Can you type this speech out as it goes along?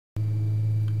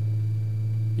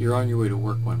You're on your way to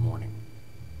work one morning,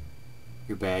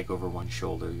 your bag over one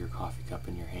shoulder, your coffee cup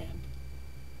in your hand.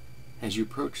 As you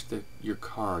approach your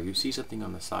car, you see something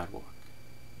on the sidewalk.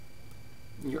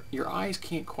 Your eyes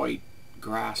can't quite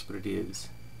grasp what it is.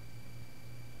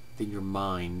 Then your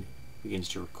mind begins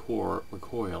to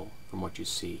recoil from what you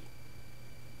see.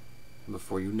 And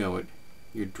before you know it,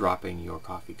 you're dropping your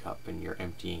coffee cup and you're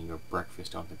emptying your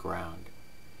breakfast on the ground.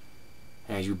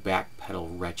 And as you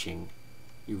backpedal retching,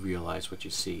 you realize what you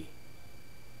see.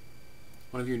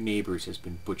 One of your neighbors has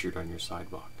been butchered on your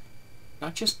sidewalk.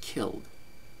 Not just killed,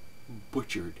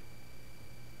 butchered.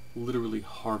 Literally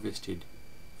harvested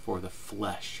for the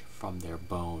flesh from their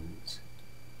bones.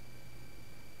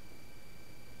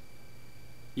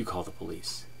 You call the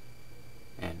police,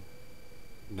 and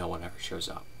no one ever shows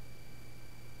up.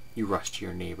 You rush to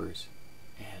your neighbors,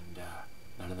 and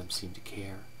none of them seem to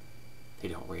care. They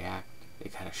don't react. They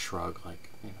kind of shrug like,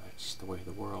 it's just the way of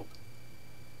the world.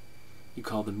 You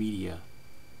call the media,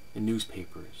 the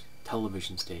newspapers,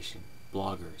 television station,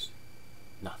 bloggers.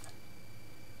 Nothing.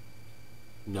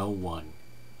 No one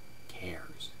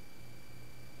cares.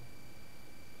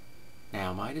 Now,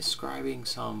 am I describing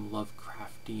some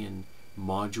Lovecraftian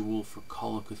module for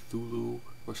Call of Cthulhu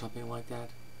or something like that?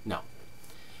 No.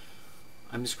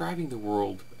 I'm describing the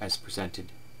world as presented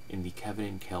in the Kevin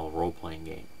and Kell role-playing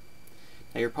game.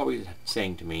 Now you're probably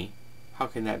saying to me, how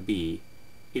can that be?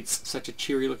 It's such a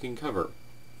cheery-looking cover.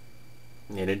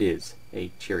 And it is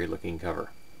a cheery-looking cover.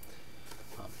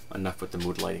 Enough with the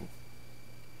mood lighting.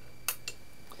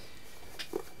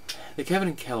 The Kevin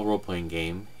and Kell role-playing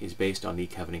game is based on the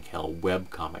Kevin and Kell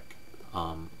webcomic.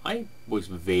 I was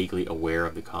vaguely aware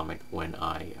of the comic when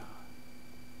I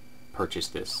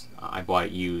purchased this. I bought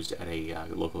it used at a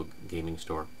local gaming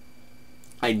store.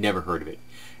 I'd never heard of it.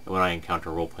 And when I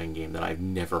encounter a role-playing game that I've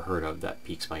never heard of, that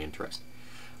piques my interest.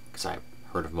 Because I've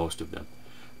heard of most of them.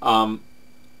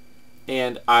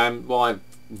 And I'm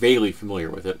vaguely familiar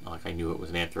with it. Like, I knew it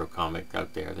was an anthro comic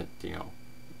out there that,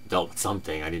 dealt with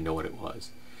something. I didn't know what it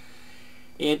was.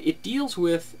 And it deals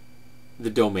with the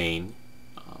domain,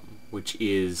 which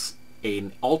is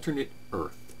an alternate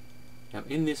Earth. Now,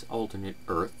 in this alternate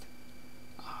Earth,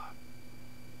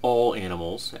 all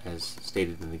animals, as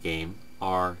stated in the game,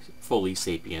 are fully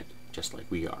sapient, just like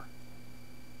we are.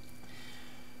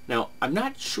 Now, I'm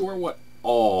not sure what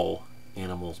all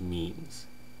animals means.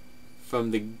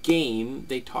 From the game,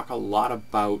 they talk a lot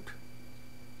about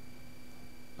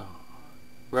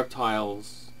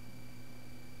reptiles,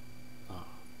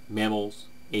 mammals,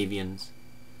 avians,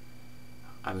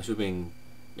 I'm assuming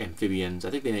amphibians. I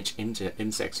think they mention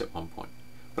insects at one point.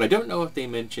 But I don't know if they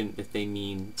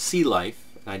mean sea life,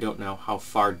 and I don't know how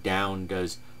far down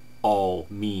does all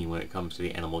mean when it comes to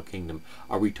the animal kingdom.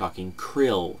 Are we talking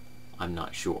krill? I'm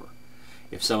not sure.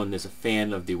 If someone is a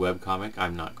fan of the webcomic,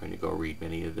 I'm not going to go read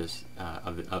many of this,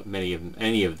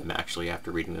 any of them actually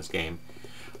after reading this game.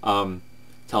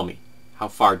 Tell me, how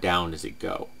far down does it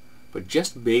go? But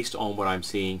just based on what I'm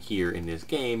seeing here in this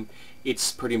game,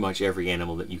 it's pretty much every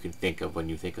animal that you can think of when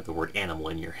you think of the word animal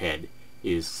in your head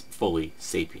is fully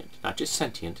sapient. Not just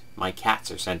sentient. My cats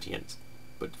are sentient,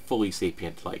 but fully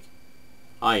sapient like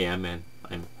I am, and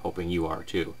I'm hoping you are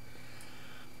too.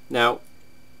 Now,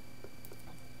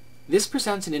 this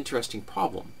presents an interesting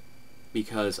problem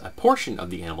because a portion of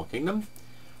the animal kingdom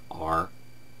are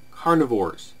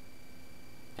carnivores.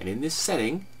 And in this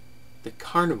setting, the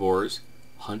carnivores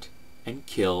hunt and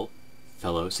kill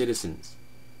fellow citizens.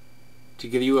 To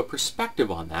give you a perspective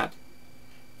on that,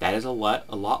 that is a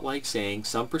lot like saying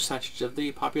some percentage of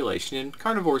the population, and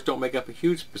carnivores don't make up a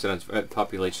huge percentage of the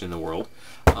population in the world.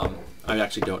 I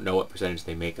actually don't know what percentage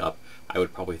they make up. I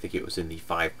would probably think it was in the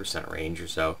 5% range or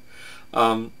so.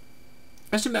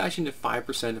 Just imagine if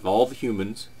 5% of all the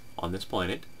humans on this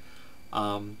planet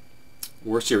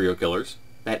were serial killers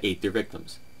that ate their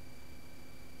victims.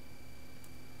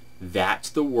 That's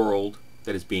the world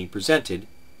that is being presented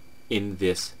in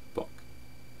this book.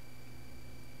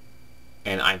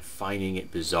 And I'm finding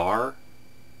it bizarre,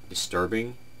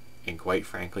 disturbing, and quite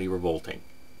frankly revolting.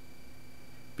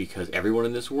 Because everyone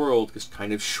in this world just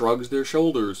kind of shrugs their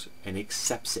shoulders and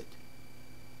accepts it.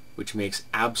 Which makes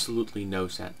absolutely no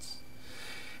sense.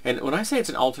 And when I say it's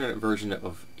an alternate version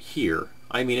of here,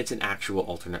 I mean it's an actual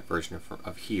alternate version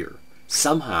of here.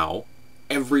 Somehow,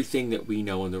 everything that we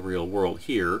know in the real world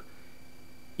here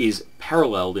is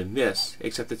paralleled in this,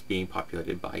 except it's being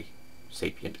populated by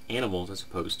sapient animals as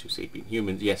opposed to sapient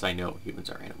humans. Yes, I know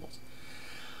humans are animals.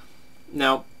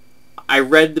 Now, I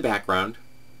read the background.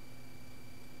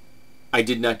 I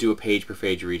did not do a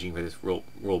page-per-page reading for this rule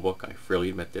book. I freely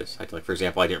admit this. For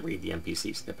example, I didn't read the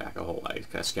NPCs in the back a whole lot. I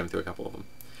kind of skimmed through a couple of them.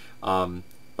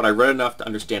 but I read enough to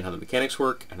understand how the mechanics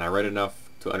work, and I read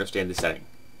enough to understand the setting.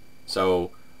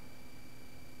 So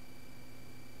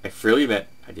I freely admit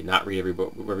I did not read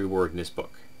every word in this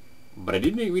book, but I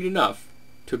did read enough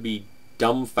to be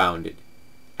dumbfounded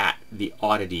at the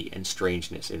oddity and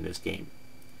strangeness in this game.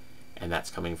 And that's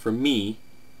coming from me,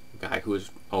 a guy who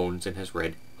owns and has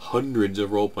read hundreds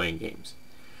of role-playing games.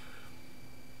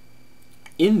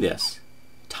 In this,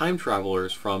 time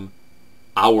travelers from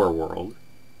our world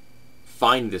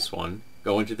find this one,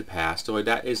 go into the past, so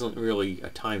that isn't really a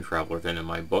time traveler then in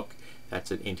my book.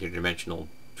 That's an interdimensional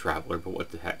traveler, but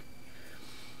what the heck.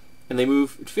 And they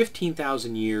move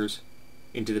 15,000 years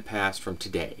into the past from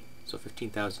today, so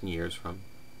 15,000 years from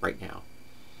right now.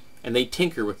 And they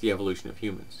tinker with the evolution of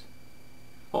humans.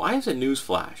 Well, I have a news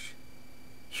flash.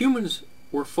 Humans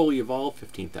were fully evolved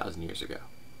 15,000 years ago.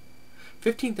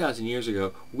 15,000 years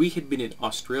ago, we had been in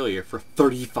Australia for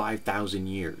 35,000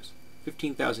 years.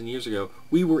 15,000 years ago,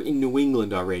 we were in New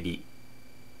England already.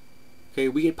 Okay,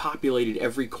 we had populated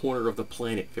every corner of the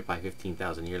planet by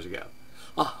 15,000 years ago.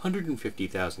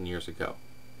 150,000 years ago,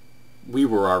 we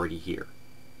were already here.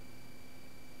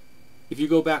 If you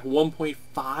go back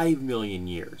 1.5 million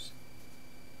years,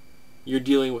 you're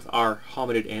dealing with our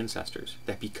hominid ancestors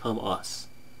that become us.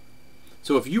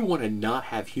 So if you want to not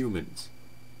have humans,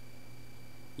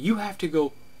 you have to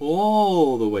go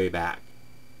all the way back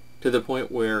to the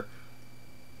point where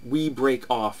we break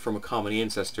off from a common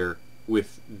ancestor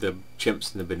with the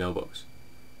chimps and the bonobos.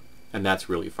 And that's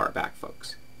really far back,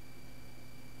 folks.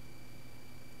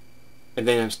 And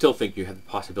then I still think you have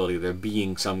the possibility of there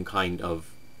being some kind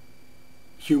of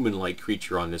human-like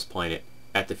creature on this planet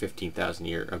at the 15,000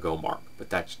 year ago mark, but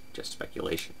that's just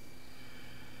speculation.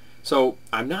 So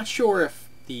I'm not sure if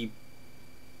the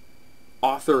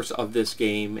authors of this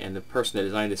game and the person that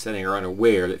designed the setting are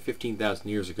unaware that 15,000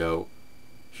 years ago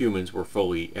humans were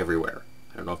fully everywhere.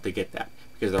 I don't know if they get that,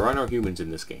 because there are no humans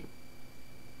in this game.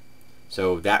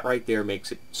 So that right there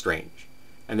makes it strange.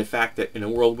 And the fact that in a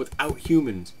world without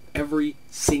humans, every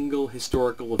single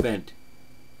historical event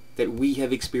that we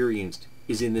have experienced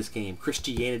is in this game.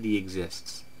 Christianity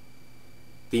exists.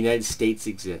 The United States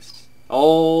exists.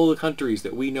 All the countries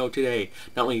that we know today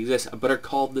not only exist, but are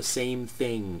called the same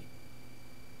thing.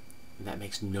 And that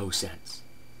makes no sense.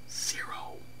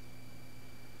 Zero.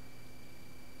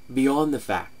 Beyond the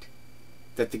fact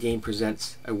that the game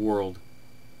presents a world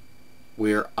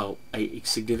where a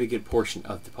significant portion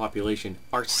of the population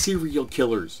are serial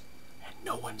killers, and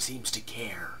no one seems to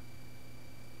care.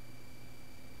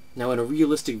 Now, in a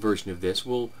realistic version of this,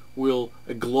 we'll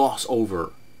gloss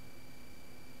over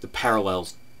the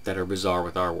parallels that are bizarre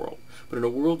with our world. But in a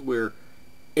world where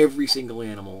every single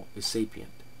animal is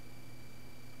sapient,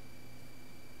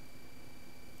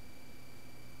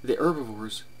 the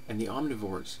herbivores and the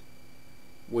omnivores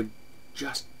would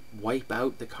just wipe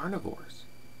out the carnivores.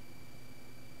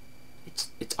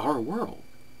 It's our world.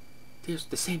 There's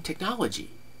the same technology.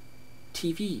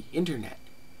 TV, internet,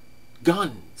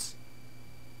 guns.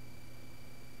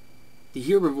 The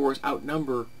herbivores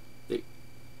outnumber the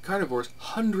carnivores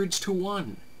hundreds to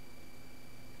one.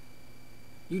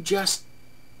 You just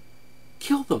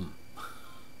kill them.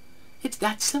 It's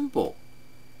that simple.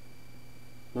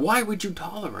 Why would you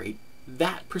tolerate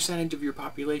that percentage of your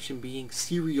population being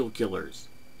serial killers?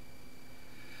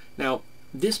 Now,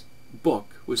 this book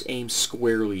was aimed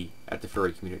squarely at the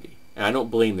furry community. And I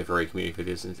don't blame the furry community for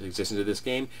the existence of this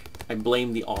game. I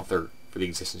blame the author for the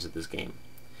existence of this game.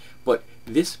 But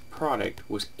this product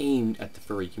was aimed at the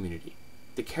furry community.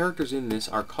 The characters in this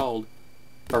are called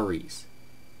furries.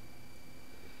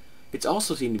 It's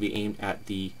also seemed to be aimed at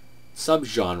the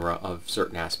subgenre of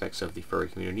certain aspects of the furry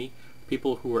community,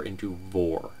 people who are into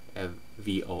vor,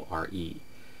 V-O-R-E.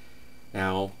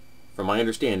 Now, from my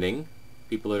understanding,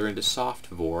 people that are into soft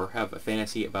vor have a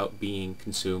fantasy about being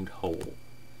consumed whole,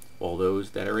 while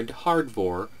those that are into hard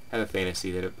vor have a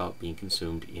fantasy about being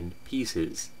consumed in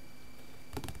pieces.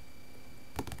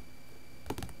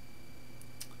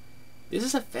 This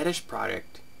is a fetish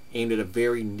product aimed at a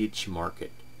very niche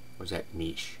market. Or is that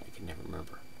niche? I can never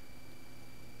remember.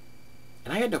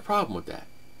 And I had no problem with that.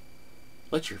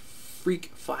 Let your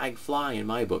freak flag fly in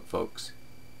my book, folks.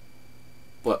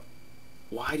 But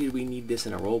why did we need this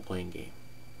in a role-playing game?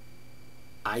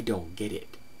 I don't get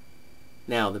it.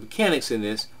 Now, the mechanics in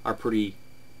this are pretty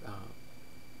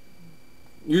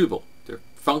usable. They're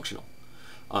functional.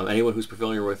 Anyone who's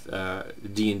familiar with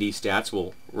D&D stats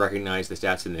will recognize the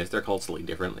stats in this. They're called slightly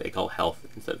different. They call health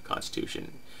instead of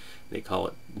constitution. They call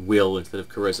it will instead of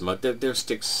charisma. There's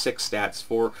six stats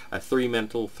for 3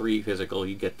 mental, 3 physical.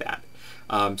 You get that.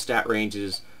 Stat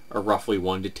ranges are roughly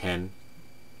 1 to 10.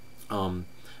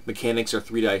 Mechanics are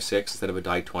 3 die 6 instead of a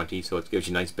die 20, so it gives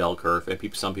you a nice bell curve.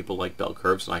 And some people like bell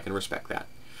curves, and I can respect that.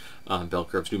 Bell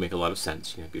curves do make a lot of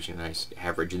sense. It gives you a nice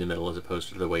average in the middle as opposed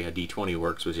to the way a d20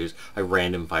 works, which is a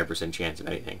random 5% chance of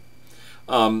anything.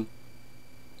 And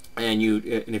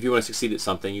if you want to succeed at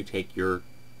something, you take your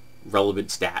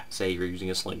relevant stat. Say you're using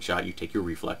a slingshot, you take your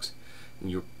reflex, and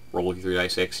you roll your 3 die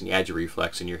 6, and you add your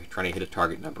reflex, and you're trying to hit a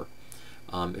target number.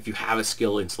 If you have a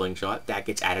skill in slingshot, that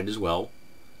gets added as well.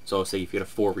 So say if you had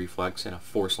a 4 reflex and a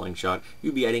 4 slingshot,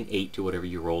 you'd be adding 8 to whatever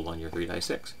you rolled on your 3 die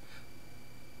 6.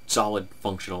 Solid,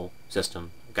 functional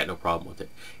system. I've got no problem with it.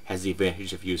 Has the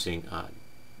advantage of using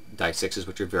die 6s,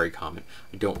 which are very common.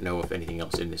 I don't know if anything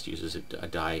else in this uses a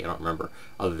die, I don't remember,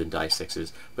 other than die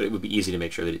 6s, but it would be easy to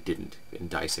make sure that it didn't. And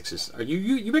die 6s are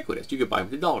ubiquitous. You could buy them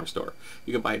at the dollar store.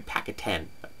 You can buy a pack of 10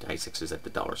 die 6s at the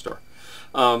dollar store.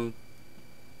 So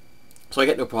I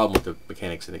got no problem with the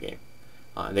mechanics in the game.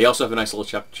 They also have a nice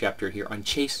little chapter here on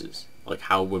chases, like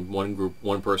how when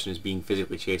one person is being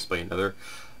physically chased by another,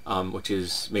 which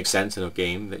makes sense in a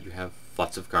game that you have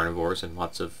lots of carnivores and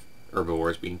lots of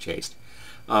herbivores being chased.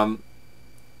 But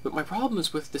my problem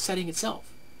is with the setting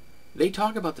itself. They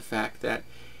talk about the fact that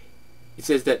it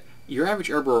says that your average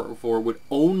herbivore would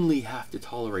only have to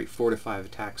tolerate 4 to 5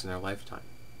 attacks in their lifetime.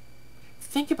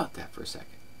 Think about that for a second.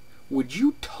 Would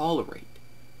you tolerate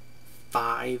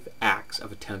 5 acts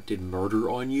of attempted murder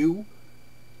on you?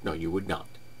 No, you would not.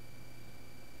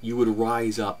 You would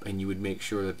rise up and you would make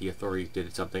sure that the authorities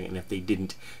did something, and if they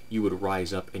didn't, you would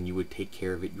rise up and you would take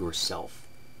care of it yourself.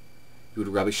 You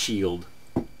would grab a shield,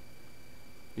 and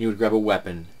you would grab a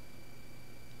weapon,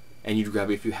 and you'd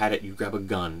grab, if you had it, you'd grab a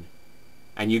gun,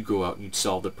 and you'd go out and you'd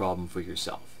solve the problem for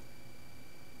yourself.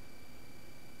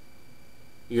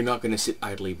 You're not going to sit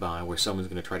idly by where someone's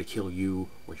going to try to kill you,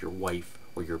 or your wife,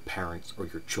 or your parents, or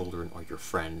your children, or your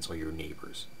friends, or your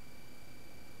neighbors.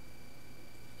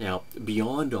 Now,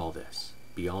 beyond all this,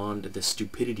 beyond the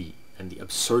stupidity and the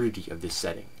absurdity of this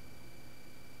setting,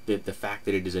 the fact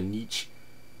that it is a niche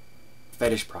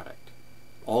fetish product,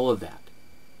 all of that,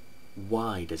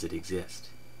 why does it exist?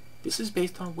 This is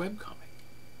based on a webcomic.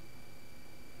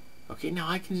 Okay, now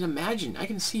I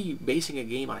can see basing a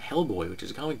game on Hellboy, which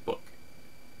is a comic book.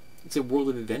 It's a world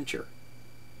of adventure,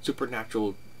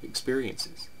 supernatural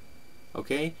experiences.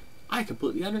 Okay? I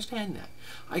completely understand that.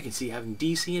 I can see having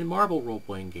DC and Marvel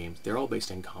role-playing games. They're all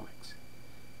based on comics.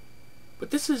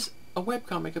 But this is a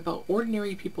webcomic about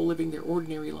ordinary people living their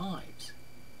ordinary lives.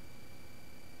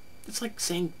 It's like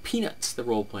saying Peanuts, the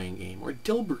role-playing game, or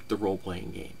Dilbert, the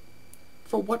role-playing game.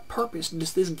 For what purpose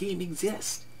does this game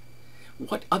exist?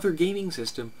 What other gaming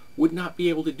system would not be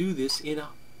able to do this in a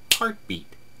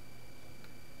heartbeat?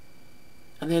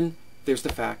 And then there's the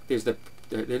fact, there's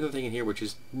another thing in here which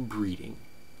is breeding.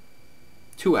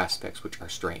 2 aspects which are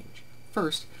strange.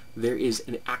 First, there is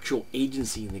an actual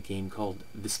agency in the game called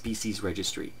the Species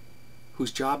Registry,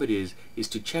 whose job it is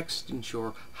to check to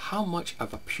ensure how much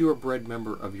of a purebred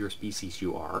member of your species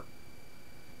you are,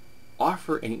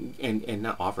 offer and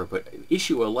not offer, but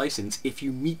issue a license if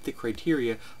you meet the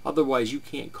criteria, otherwise you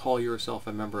can't call yourself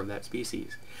a member of that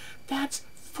species. That's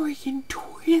freaking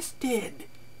twisted!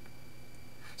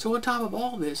 So on top of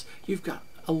all this, you've got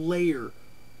a layer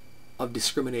of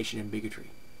discrimination and bigotry.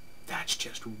 That's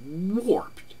just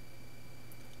warped.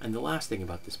 And the last thing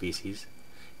about the species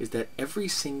is that every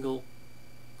single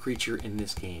creature in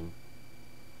this game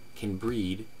can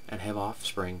breed and have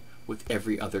offspring with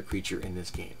every other creature in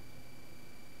this game.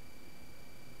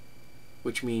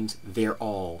 Which means they're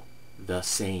all the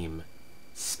same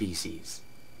species.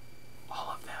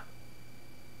 All of them.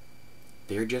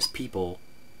 They're just people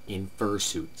in fur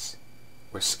suits,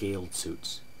 or scaled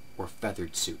suits, or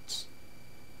feathered suits.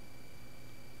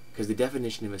 Because the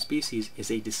definition of a species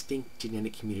is a distinct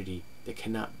genetic community that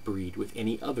cannot breed with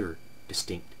any other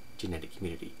distinct genetic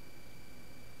community.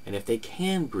 And if they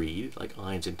can breed, like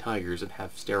lions and tigers, and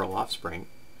have sterile offspring,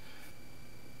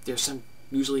 there's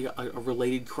usually a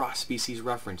related cross-species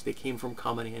reference. They came from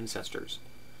common ancestors.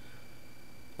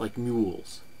 Like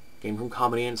mules. Came from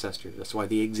common ancestors. That's why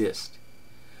they exist.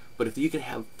 But if you can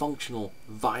have functional,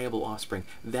 viable offspring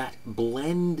that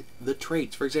blend the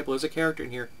traits. For example, there's a character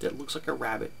in here that looks like a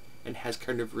rabbit and has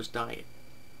carnivorous diet.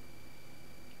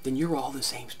 Then you're all the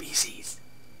same species.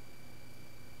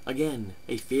 Again,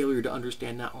 a failure to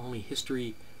understand not only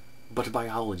history, but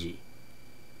biology.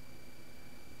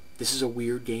 This is a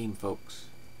weird game, folks.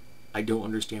 I don't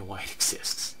understand why it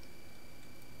exists.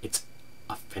 It's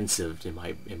offensive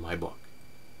in my book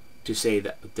to say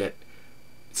that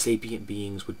sapient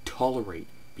beings would tolerate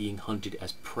being hunted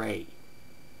as prey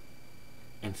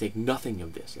and think nothing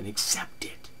of this and accept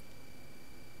it.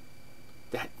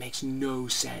 That makes no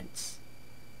sense.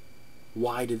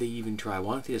 Why do they even try?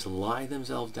 Why don't they just lie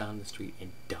themselves down the street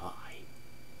and die?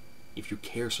 If you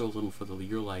care so little for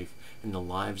your life and the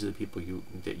lives of the people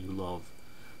that you love,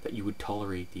 that you would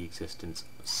tolerate the existence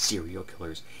of serial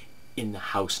killers in the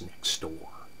house next door.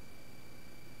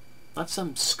 Not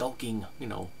some skulking,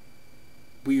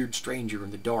 weird stranger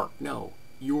in the dark. No,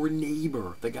 your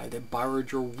neighbor, the guy that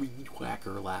borrowed your weed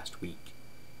whacker last week,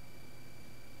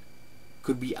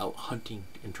 could be out hunting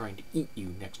and trying to eat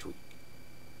you next week.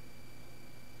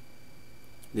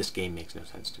 This game makes no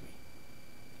sense to me.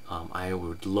 I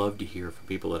would love to hear from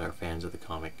people that are fans of the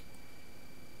comic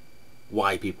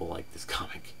why people like this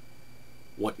comic.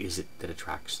 What is it that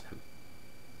attracts them?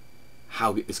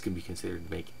 How this can be considered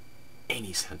to make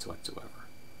any sense whatsoever.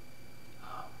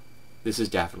 This is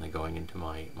definitely going into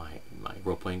my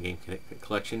role-playing game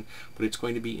collection, but it's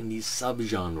going to be in the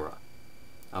subgenre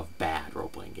of bad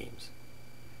role-playing games.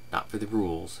 Not for the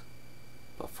rules,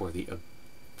 but for the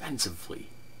offensively,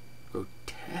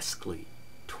 grotesquely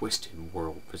twisted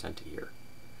world presented here.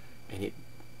 And it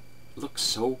looks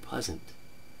so pleasant.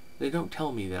 They don't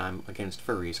tell me that I'm against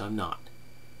furries. I'm not.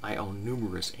 I own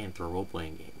numerous anthro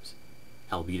role-playing games.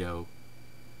 Albedo,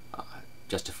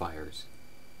 Justifiers,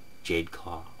 Jade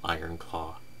Claw, Iron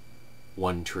Claw,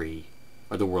 One Tree,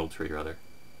 or the World Tree rather.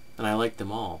 And I like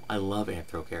them all. I love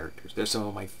anthro characters. They're some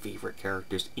of my favorite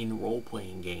characters in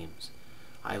role-playing games.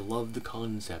 I love the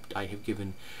concept. I have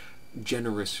given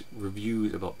generous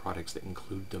reviews about products that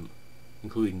include them,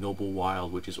 including Noble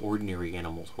Wild, which is ordinary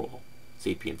animals, well,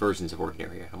 sapient versions of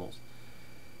ordinary animals.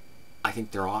 I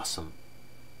think they're awesome.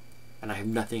 And I have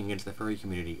nothing against the furry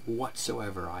community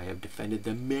whatsoever. I have defended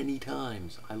them many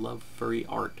times. I love furry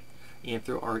art.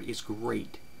 Anthro art is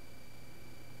great.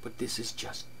 But this is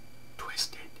just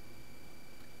twisted.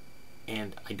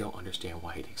 And I don't understand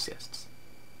why it exists.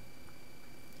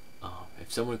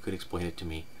 If someone could explain it to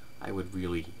me, I would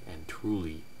really and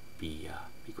truly be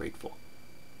grateful.